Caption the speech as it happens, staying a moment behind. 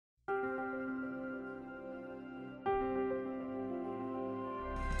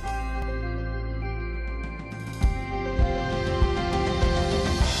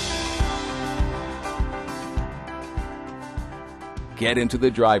Get into the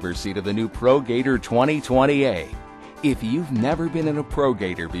driver's seat of the new ProGator 2020A. If you've never been in a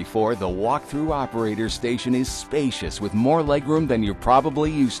ProGator before, the walk-through operator station is spacious with more legroom than you're probably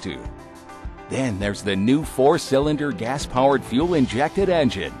used to. Then there's the new 4-cylinder gas-powered fuel-injected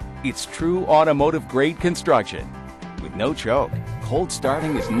engine. It's true automotive-grade construction. With no choke, cold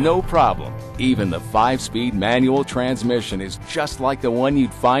starting is no problem. Even the 5-speed manual transmission is just like the one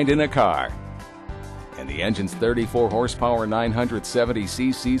you'd find in a car. And the engine's 34 horsepower, 970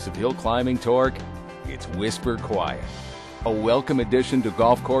 cc's of hill-climbing torque, it's whisper quiet. A welcome addition to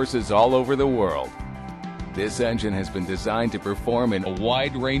golf courses all over the world. This engine has been designed to perform in a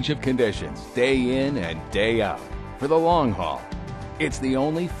wide range of conditions, day in and day out, for the long haul. It's the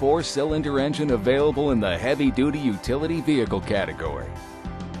only 4-cylinder engine available in the heavy-duty utility vehicle category.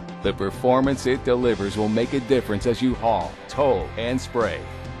 The performance it delivers will make a difference as you haul, tow, and spray.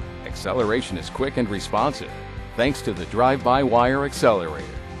 Acceleration is quick and responsive, thanks to the drive-by-wire accelerator.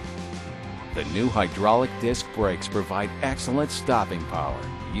 The new hydraulic disc brakes provide excellent stopping power,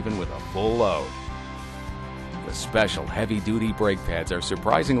 even with a full load. The special heavy-duty brake pads are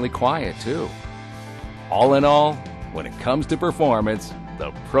surprisingly quiet, too. All in all, when it comes to performance,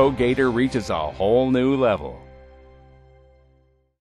 the ProGator reaches a whole new level.